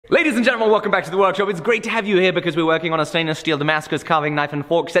Ladies and gentlemen, welcome back to the workshop. It's great to have you here because we're working on a stainless steel Damascus carving knife and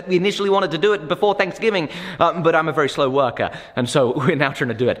fork set. We initially wanted to do it before Thanksgiving, but I'm a very slow worker, and so we're now trying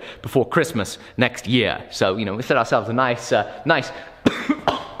to do it before Christmas next year. So, you know, we set ourselves a nice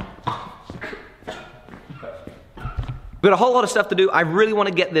We've got a whole lot of stuff to do. I really want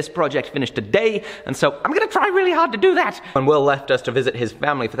to get this project finished today, and so I'm gonna try really hard to do that. When Will left us to visit his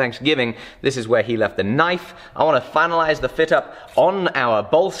family for Thanksgiving, this is where he left the knife. I want to finalize the fit up on our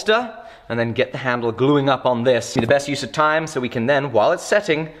bolster, and then get the handle gluing up on this. The best use of time, so we can then, while it's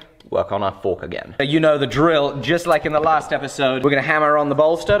setting, work on our fork again. You know the drill, just like in the last episode. We're gonna hammer on the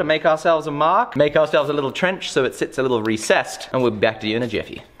bolster to make ourselves a mark, make ourselves a little trench so it sits a little recessed, and we'll be back to you in a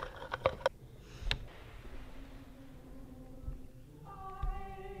jiffy.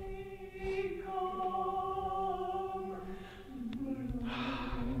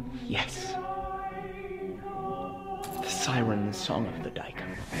 Yes. The siren song of the dike.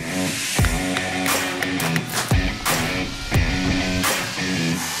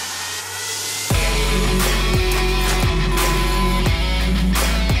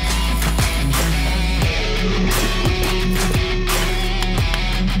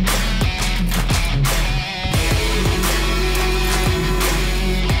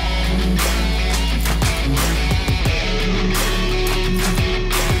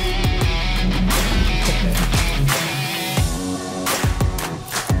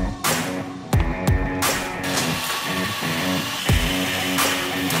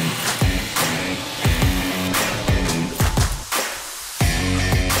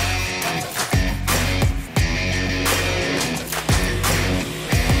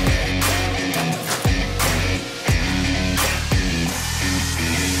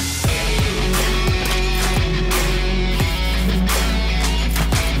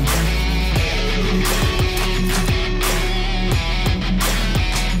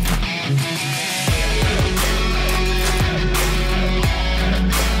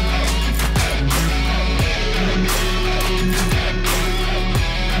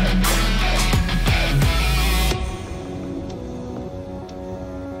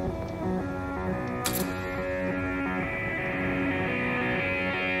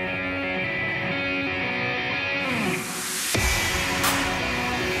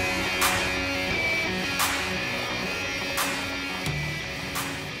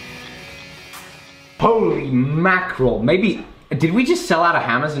 Holy mackerel, maybe, did we just sell out of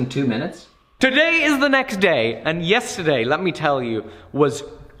hammers in 2 minutes? Today is the next day, and yesterday, let me tell you, was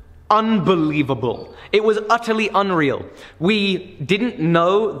unbelievable. It was utterly unreal. We didn't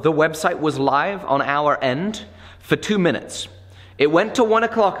know the website was live on our end for 2 minutes. It went to 1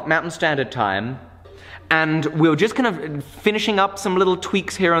 o'clock Mountain Standard Time, and we were just kind of finishing up some little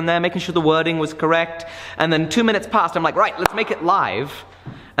tweaks here and there, making sure the wording was correct, and then 2 minutes passed, I'm like, right, let's make it live.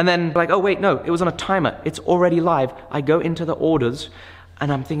 And then like, oh wait, no, it was on a timer. It's already live. I go into the orders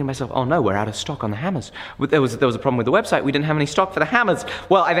and I'm thinking to myself, oh no, we're out of stock on the hammers. There was a problem with the website. We didn't have any stock for the hammers.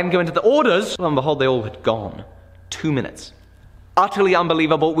 Well, I then go into the orders. Lo and behold, they all had gone. 2 minutes. Utterly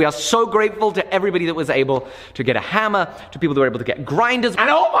unbelievable. We are so grateful to everybody that was able to get a hammer, to people that were able to get grinders. And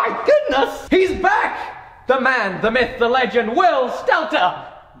oh my goodness, he's back! The man, the myth, the legend, Will Stelter!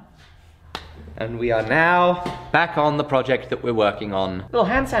 And we are now back on the project that we're working on. A little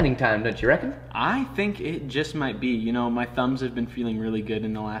hand sanding time, don't you reckon? I think it just might be. You know, my thumbs have been feeling really good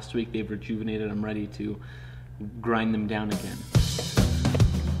in the last week. They've rejuvenated. I'm ready to grind them down again.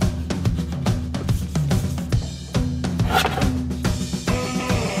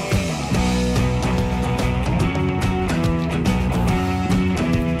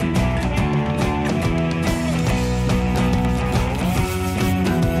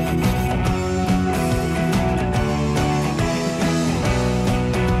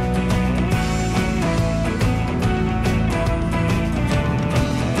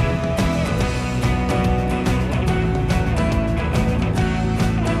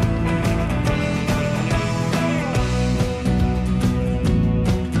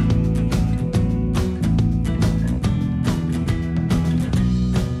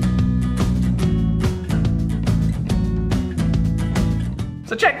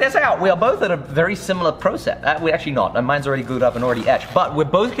 So check this out, we are both at a very similar process. We're actually not, mine's already glued up and already etched, but we're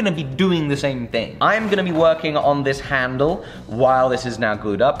both gonna be doing the same thing. I'm gonna be working on this handle while this is now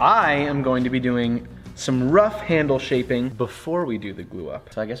glued up. I am going to be doing some rough handle shaping before we do the glue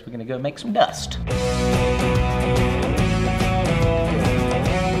up. So I guess we're gonna go make some dust.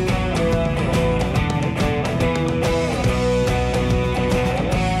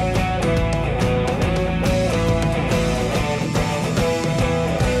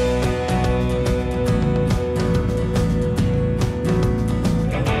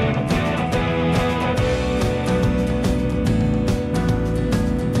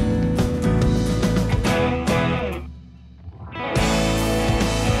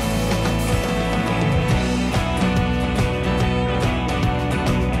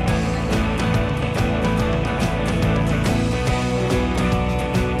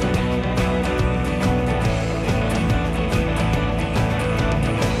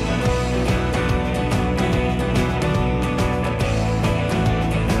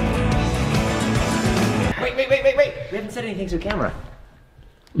 haven't said anything to the camera.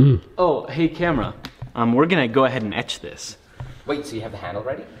 Oh, hey camera. We're gonna go ahead and etch this. Wait, so you have the handle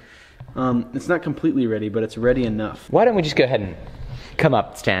ready? It's not completely ready, but it's ready enough. Why don't we just go ahead and come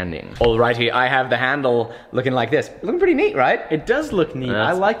up standing? Alrighty, I have the handle looking like this. Looking pretty neat, right? It does look neat.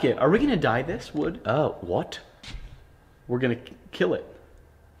 I like it. Are we gonna dye this wood? Oh, what? We're gonna kill it.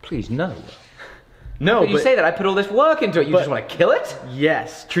 Please, no. No, but you say that I put all this work into it. You just want to kill it?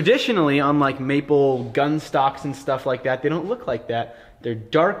 Yes. Traditionally, on like maple gun stocks and stuff like that, they don't look like that. They're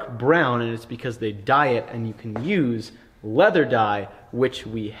dark brown, and it's because they dye it, and you can use leather dye, which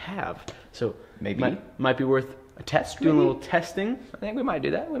we have. So maybe might be worth a test. Doing a little testing. I think we might do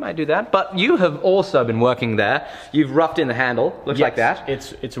that. We might do that. But you have also been working there. You've roughed in the handle. Looks like that.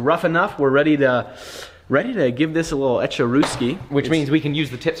 It's rough enough. We're ready to give this a little etcharuski. Which means we can use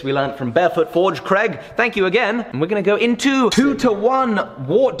the tips we learned from Barefoot Forge. Craig, thank you again. And we're gonna go into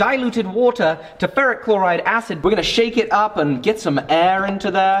 2-to-1 diluted water to ferric chloride acid. We're gonna shake it up and get some air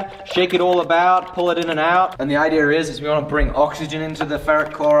into there, shake it all about, pull it in and out. And the idea is we wanna bring oxygen into the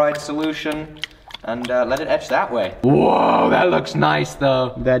ferric chloride solution and let it etch that way. Whoa, that looks nice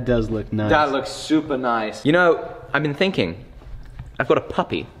though. That does look nice. That looks super nice. You know, I've been thinking, I've got a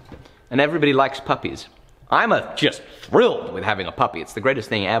puppy, and everybody likes puppies. I'm just thrilled with having a puppy. It's the greatest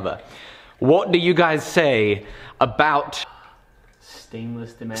thing ever. What do you guys say about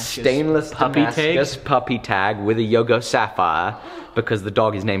stainless Damascus puppy tag with a Yogo sapphire? Because the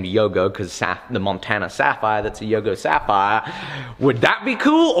dog is named Yogo because the Montana sapphire, that's a Yogo sapphire. Would that be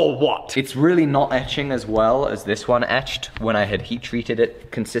cool or what? It's really not etching as well as this one etched when I had heat treated it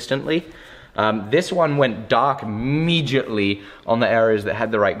consistently. This one went dark immediately on the areas that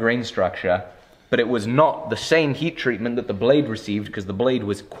had the right grain structure. But it was not the same heat treatment that the blade received because the blade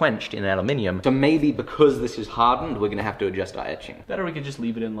was quenched in aluminium. So maybe because this is hardened, we're gonna have to adjust our etching. Better we could just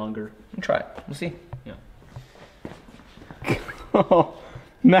leave it in longer. We'll try it, we'll see. Yeah. Oh,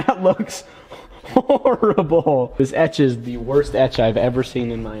 that looks horrible. This etch is the worst etch I've ever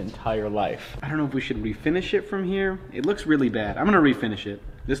seen in my entire life. I don't know if we should refinish it from here. It looks really bad. I'm gonna refinish it.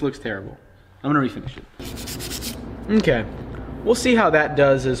 This looks terrible. I'm gonna refinish it. Okay. We'll see how that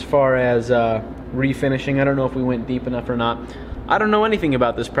does as far as refinishing. I don't know if we went deep enough or not. I don't know anything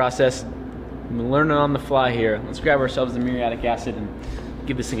about this process. I'm learning on the fly here. Let's grab ourselves the muriatic acid and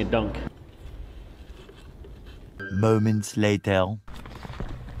give this thing a dunk. Moments later.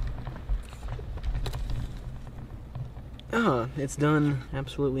 It's done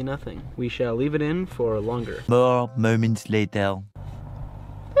absolutely nothing. We shall leave it in for longer. More moments later.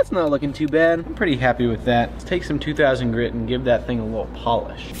 That's not looking too bad. I'm pretty happy with that. Let's take some 2000 grit and give that thing a little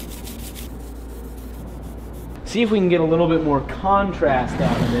polish. See if we can get a little bit more contrast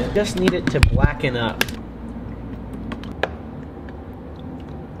out of it. Just need it to blacken up.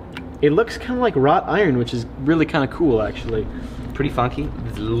 It looks kind of like wrought iron, which is really kind of cool actually. Pretty funky.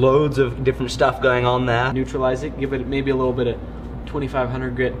 There's loads of different stuff going on there. Neutralize it, give it maybe a little bit of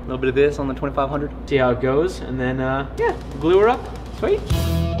 2500 grit. A little bit of this on the 2500. See how it goes, and then yeah, glue her up. Sweet.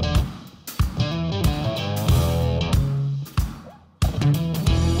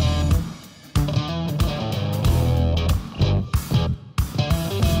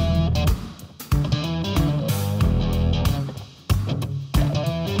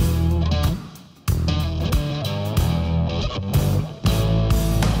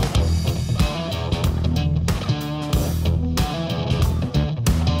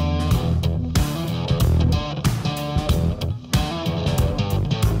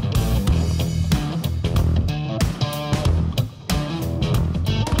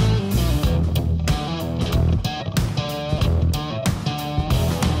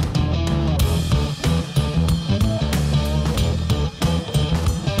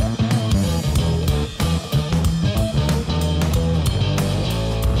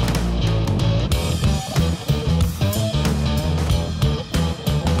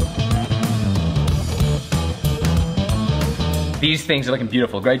 These things are looking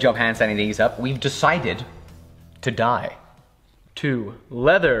beautiful. Great job hand sanding these up. We've decided to dye. To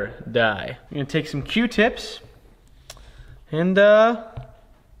leather dye. I'm gonna take some Q-tips and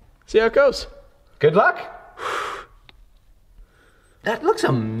see how it goes. Good luck. That looks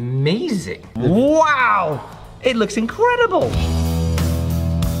amazing. Wow! It looks incredible.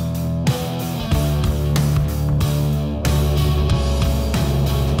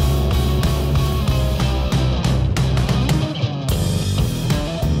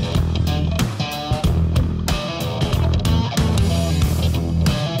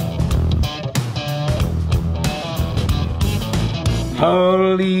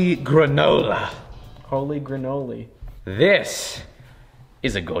 Holy granola. Holy granoli. This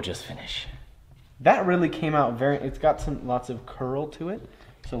is a gorgeous finish. That really came out very, it's got lots of curl to it.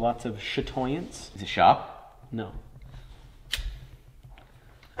 So lots of chatoyance. Is it sharp? No.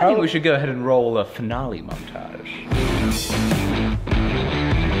 I think we should go ahead and roll a finale montage.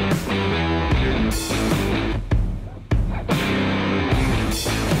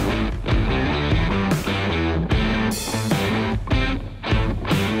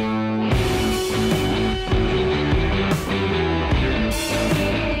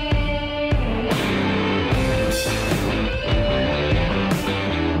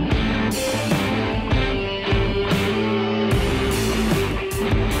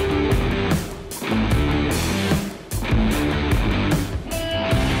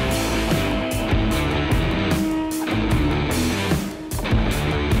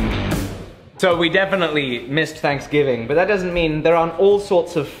 So we definitely missed Thanksgiving, but that doesn't mean there aren't all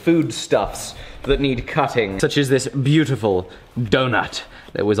sorts of foodstuffs that need cutting, such as this beautiful donut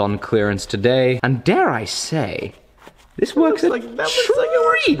that was on clearance today. And dare I say, this works That looks like it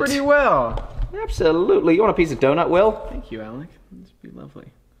works pretty well. Absolutely. You want a piece of donut, Will? Thank you, Alec. This would be lovely.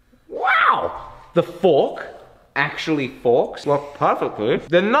 Wow! The fork actually forks perfectly.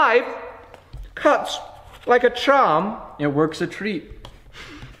 The knife cuts like a charm. It works a treat.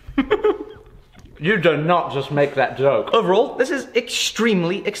 You do not just make that joke. Overall, this is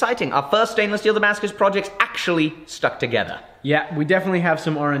extremely exciting. Our first stainless steel Damascus project's actually stuck together. Yeah, we definitely have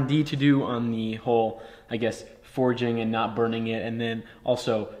some R&D to do on the whole, I guess, forging and not burning it, and then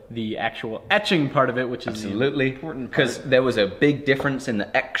also the actual etching part of it, which is absolutely the important part. Because there was a big difference in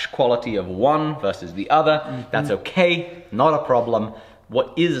the etch quality of one versus the other. That's okay, not a problem.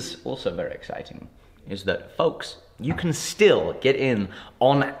 What is also very exciting is that, folks, you can still get in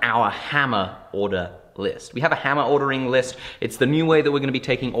on our hammer order list. We have a hammer ordering list. It's the new way that we're going to be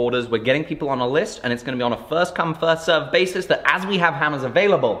taking orders. We're getting people on a list, and it's going to be on a first come, first serve basis that as we have hammers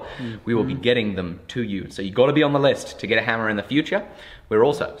available, we will be getting them to you. So you got to be on the list to get a hammer in the future. We're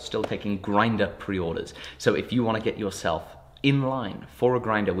also still taking grinder pre-orders. So if you want to get yourself in line for a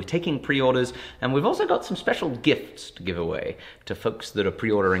grinder, we're taking pre-orders, and we've also got some special gifts to give away to folks that are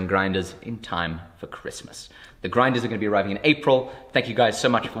pre-ordering grinders in time for Christmas. The grinders are going to be arriving in April. Thank you guys so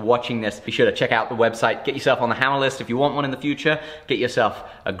much for watching this. Be sure to check out the website, get yourself on the hammer list if you want one in the future, get yourself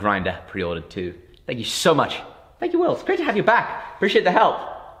a grinder pre-ordered too. Thank you so much. Thank you, Will. It's great to have you back. Appreciate the help.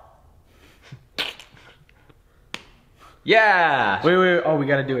 Yeah! Wait. Oh, we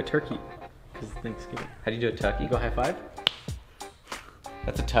gotta do a turkey. Because it's Thanksgiving. How do you do a turkey? Go high five.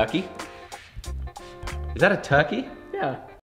 That's a turkey? Is that a turkey? Yeah.